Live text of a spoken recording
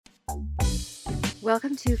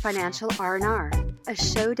Welcome to Financial R&R, a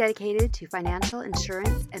show dedicated to financial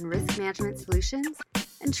insurance and risk management solutions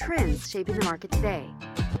and trends shaping the market today.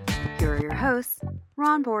 Here are your hosts,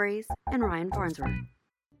 Ron Borys and Ryan Farnsworth.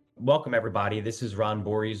 Welcome, everybody. This is Ron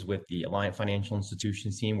Borys with the Alliant Financial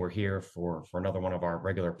Institutions team. We're here for another one of our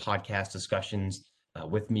regular podcast discussions.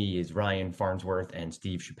 With me is Ryan Farnsworth and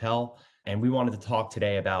Steve Chappell. And we wanted to talk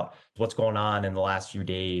today about what's going on in the last few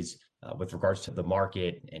days with regards to the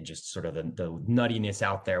market and just sort of the nuttiness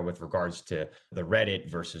out there with regards to the Reddit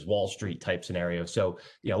versus Wall Street type scenario. So,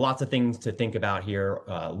 lots of things to think about here.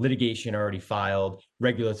 Litigation already filed,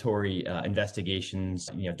 regulatory investigations,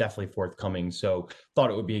 definitely forthcoming. So thought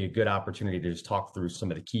it would be a good opportunity to just talk through some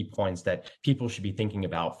of the key points that people should be thinking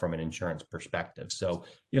about from an insurance perspective. So,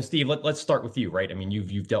 Steve, let's start with you, right? I mean,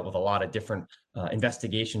 you've dealt with a lot of different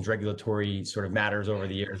investigations, regulatory sort of matters over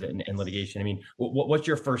the years and litigation. I mean, what's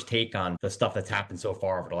your first take on the stuff that's happened so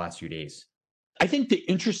far over the last few days? I think the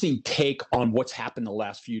interesting take on what's happened the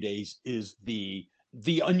last few days is the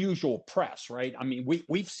unusual press, right? I mean,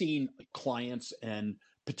 we've seen clients and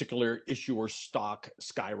particular issuer stock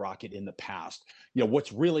skyrocket in the past.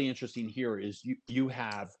 What's really interesting here is you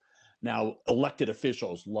have now elected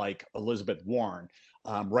officials like Elizabeth Warren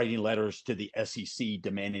writing letters to the SEC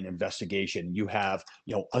demanding investigation. You have,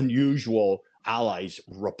 unusual allies,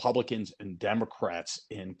 Republicans and Democrats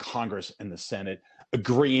in Congress and the Senate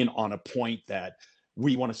agreeing on a point that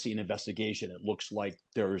we want to see an investigation. It looks like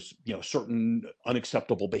there's, certain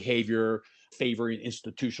unacceptable behavior favoring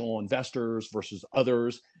institutional investors versus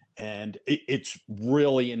others. And it's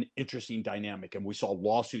really an interesting dynamic. And we saw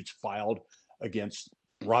lawsuits filed against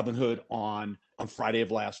Robinhood on Friday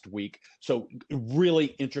of last week. So really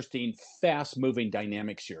interesting, fast moving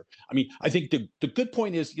dynamics here. I mean, I think the good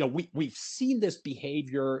point is, we've seen this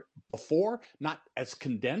behavior before, not as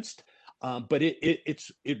condensed, but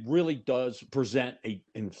it really does present a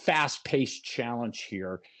fast-paced challenge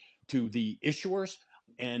here to the issuers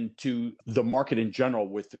and to the market in general,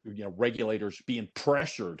 with regulators being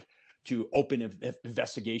pressured to open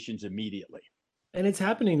investigations immediately. And it's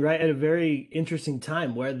happening right at a very interesting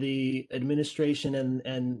time where the administration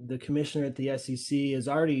and the commissioner at the SEC is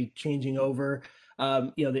already changing over.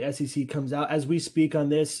 The SEC comes out as we speak on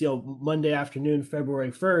this, Monday afternoon,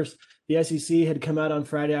 February 1st. The SEC had come out on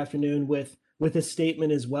Friday afternoon with a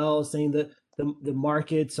statement as well, saying that the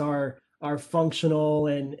markets are functional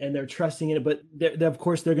and they're trusting in it. But of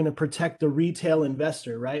course, they're going to protect the retail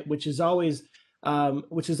investor, right? Which is always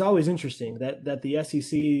interesting that the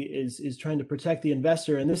SEC is trying to protect the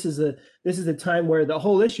investor. And this is a time where the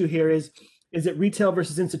whole issue here is it retail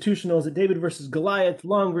versus institutional? Is it David versus Goliath,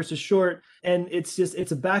 long versus short? And it's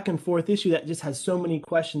a back and forth issue that just has so many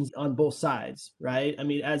questions on both sides, right? I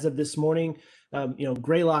mean, as of this morning,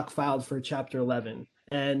 Greylock filed for Chapter 11,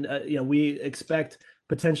 and we expect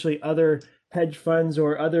potentially other hedge funds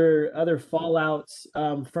or other fallouts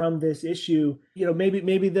from this issue.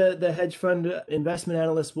 Maybe the hedge fund investment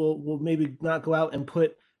analysts will maybe not go out and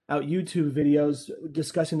put out YouTube videos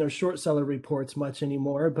discussing their short seller reports much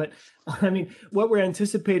anymore. But I mean, what we're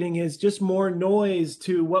anticipating is just more noise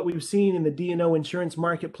to what we've seen in the D&O insurance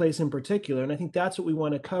marketplace in particular. And I think that's what we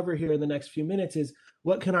want to cover here in the next few minutes is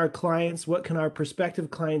what can our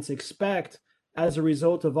prospective clients expect as a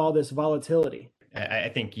result of all this volatility? I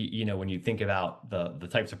think, when you think about the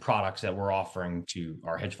types of products that we're offering to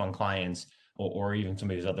our hedge fund clients or even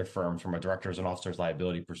some of these other firms from a directors and officers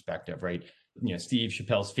liability perspective, right? Steve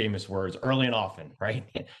Chappell's famous words, early and often, right?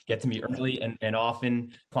 Get to me early and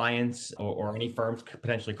often. Clients or any firms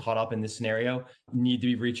potentially caught up in this scenario need to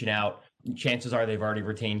be reaching out. Chances are they've already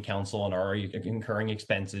retained counsel and are already incurring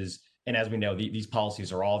expenses. And as we know, these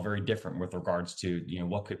policies are all very different with regards to,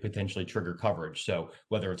 what could potentially trigger coverage. So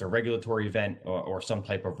whether it's a regulatory event or some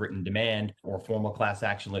type of written demand or formal class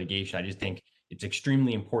action litigation, I just think it's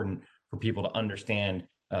extremely important for people to understand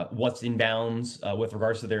what's in bounds with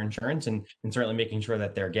regards to their insurance and certainly making sure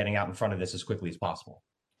that they're getting out in front of this as quickly as possible.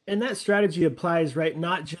 And that strategy applies, right,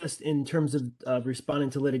 not just in terms of responding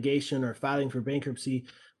to litigation or filing for bankruptcy,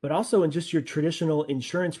 but also in just your traditional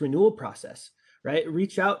insurance renewal process. Right?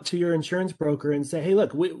 Reach out to your insurance broker and say, hey,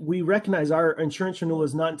 look, we recognize our insurance renewal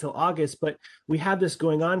is not until August, but we have this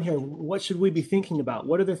going on here. What should we be thinking about?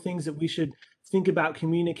 What are the things that we should think about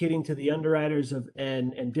communicating to the underwriters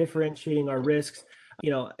and differentiating our risks,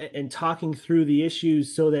 and talking through the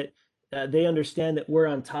issues so that they understand that we're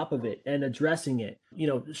on top of it and addressing it.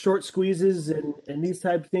 Short squeezes and these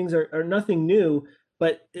type of things are nothing new,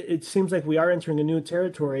 but it seems like we are entering a new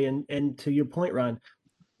territory. And to your point, Ron,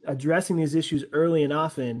 addressing these issues early and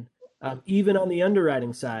often, even on the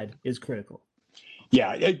underwriting side, is critical.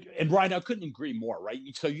 Yeah, and Ryan, I couldn't agree more, right?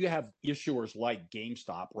 So you have issuers like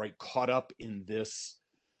GameStop, right, caught up in this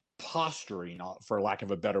posturing, for lack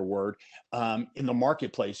of a better word, in the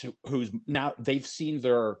marketplace, who's now they've seen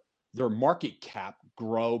their market cap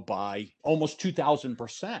grow by almost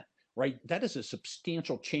 2,000%. Right, that is a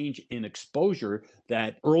substantial change in exposure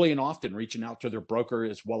that early and often reaching out to their broker,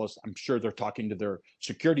 as well as I'm sure they're talking to their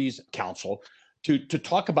securities counsel to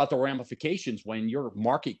talk about the ramifications when your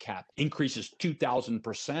market cap increases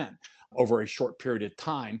 2,000% over a short period of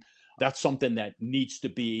time. That's something that needs to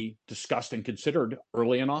be discussed and considered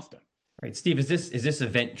early and often. Right, Steve, is this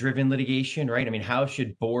event-driven litigation, right? I mean, how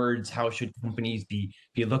should boards, how should companies be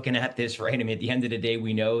looking at this, right? I mean, at the end of the day,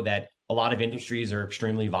 we know that a lot of industries are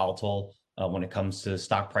extremely volatile when it comes to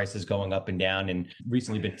stock prices going up and down, and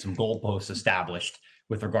recently been some goalposts established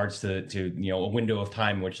with regards to a window of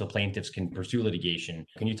time in which the plaintiffs can pursue litigation.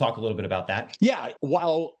 Can you talk a little bit about that? Yeah,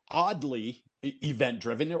 while oddly event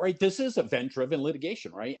driven, right, this is event driven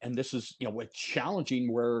litigation, right? And this is what's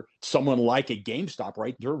challenging, where someone like a GameStop,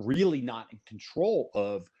 right, they're really not in control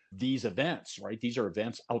of these events, right? These are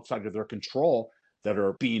events outside of their control that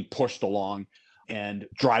are being pushed along and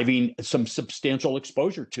driving some substantial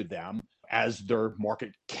exposure to them as their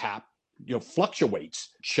market cap fluctuates.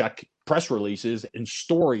 Check press releases and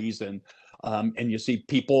stories, and you see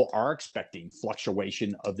people are expecting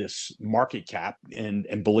fluctuation of this market cap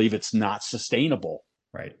and believe it's not sustainable.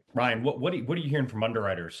 Right, Ryan. What are you hearing from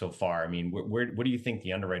underwriters so far? I mean, what do you think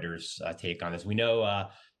the underwriters take on this? We know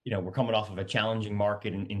we're coming off of a challenging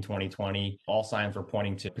market in 2020. All signs were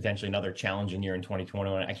pointing to potentially another challenging year in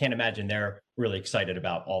 2021. I can't imagine they're really excited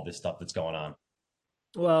about all this stuff that's going on.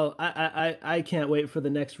 Well, I can't wait for the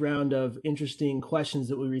next round of interesting questions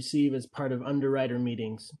that we receive as part of underwriter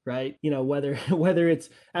meetings, right? Whether it's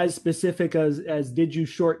as specific as did you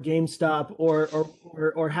short GameStop,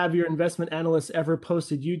 or have your investment analysts ever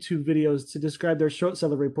posted YouTube videos to describe their short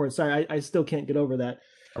seller reports? Sorry, I still can't get over that.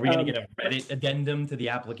 Are we going to get a Reddit addendum to the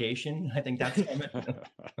application? I think that's coming.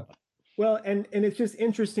 Well, and it's just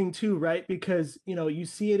interesting too, right? Because, you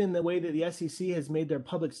see it in the way that the SEC has made their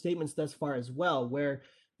public statements thus far as well, where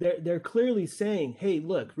they're clearly saying, hey,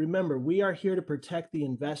 look, remember, we are here to protect the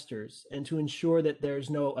investors and to ensure that there's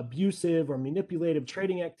no abusive or manipulative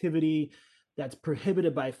trading activity that's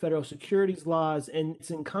prohibited by federal securities laws. And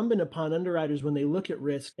it's incumbent upon underwriters, when they look at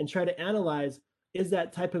risk and try to analyze, is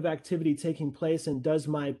that type of activity taking place, and does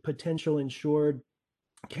my potential insured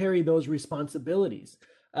carry those responsibilities?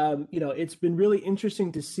 It's been really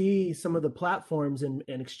interesting to see some of the platforms and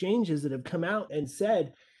exchanges that have come out and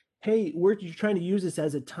said, hey, we're trying to use this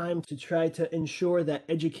as a time to try to ensure that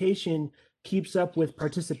education keeps up with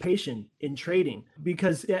participation in trading.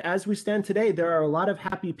 Because as we stand today, there are a lot of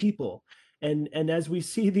happy people. And as we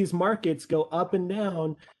see these markets go up and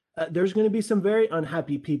down, there's going to be some very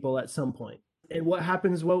unhappy people at some point. And what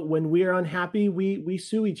happens when we are unhappy, we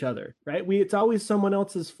sue each other, right? It's always someone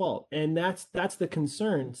else's fault. And that's the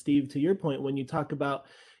concern, Steve, to your point, when you talk about,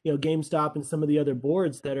 GameStop and some of the other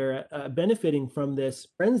boards that are benefiting from this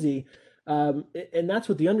frenzy. And that's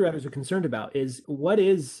what the underwriters are concerned about, is what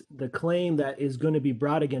is the claim that is going to be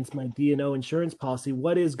brought against my D&O insurance policy?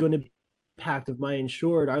 What is going to be the impact of my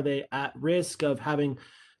insured? Are they at risk of having,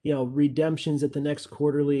 redemptions at the next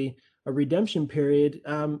quarterly a redemption period?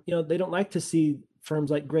 They don't like to see firms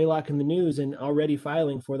like Greylock in the news and already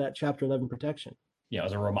filing for that Chapter 11 protection.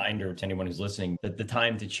 As a reminder to anyone who's listening, that the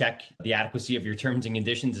time to check the adequacy of your terms and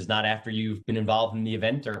conditions is not after you've been involved in the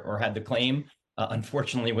event or had the claim.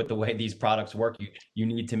 Unfortunately, with the way these products work, you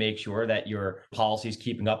need to make sure that your policy is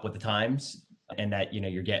keeping up with the times, and that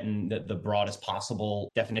you're getting the broadest possible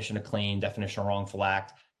definition of claim, definition of wrongful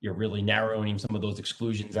act. You're really narrowing some of those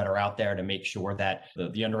exclusions that are out there to make sure that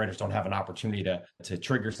the underwriters don't have an opportunity to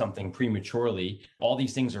trigger something prematurely. All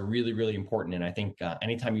these things are really, really important. And I think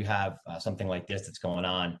anytime you have something like this that's going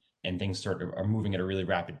on and things are moving at a really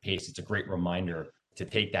rapid pace, it's a great reminder to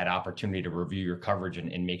take that opportunity to review your coverage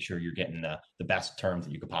and make sure you're getting the best terms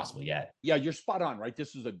that you could possibly get. Yeah, you're spot on, right?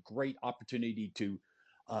 This is a great opportunity to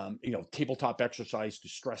tabletop exercise to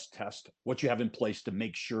stress test what you have in place to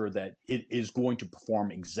make sure that it is going to perform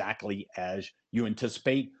exactly as you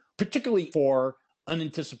anticipate, particularly for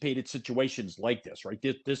unanticipated situations like this, right?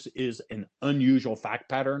 This is an unusual fact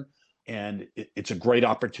pattern, and it's a great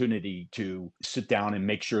opportunity to sit down and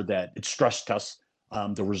make sure that it stress tests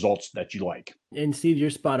the results that you like. And Steve, you're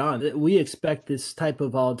spot on. We expect this type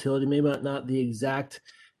of volatility, maybe not the exact,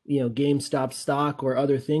 GameStop stock or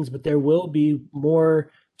other things, but there will be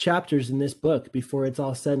more chapters in this book before it's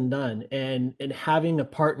all said and done. And having a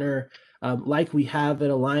partner like we have at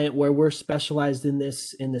Alliant, where we're specialized in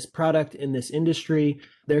this product, in this industry.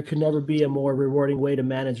 There could never be a more rewarding way to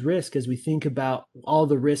manage risk as we think about all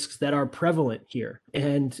the risks that are prevalent here.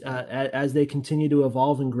 And as they continue to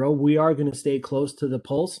evolve and grow, we are going to stay close to the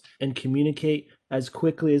pulse and communicate as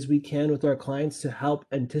quickly as we can with our clients to help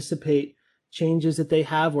anticipate changes that they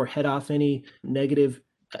have or head off any negative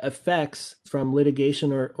effects from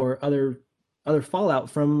litigation or other fallout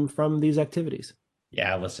from these activities.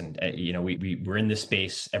 Yeah, listen, we're in this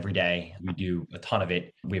space every day. We do a ton of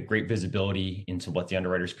it. We have great visibility into what the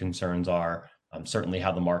underwriters' concerns are, certainly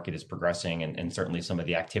how the market is progressing, and certainly some of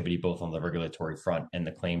the activity both on the regulatory front and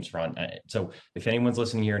the claims front. So if anyone's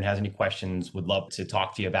listening here and has any questions, would love to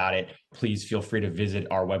talk to you about it. Please feel free to visit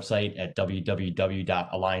our website at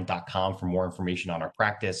www.alliant.com for more information on our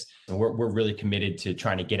practice. And we're really committed to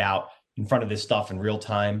trying to get out in front of this stuff in real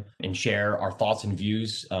time and share our thoughts and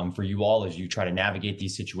views for you all as you try to navigate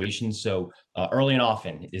these situations. So early and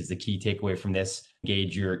often is the key takeaway from this.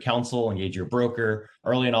 Engage your counsel, engage your broker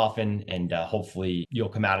early and often, and hopefully you'll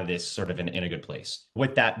come out of this sort of in a good place.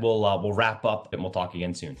 With that, we'll wrap up and we'll talk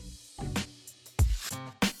again soon.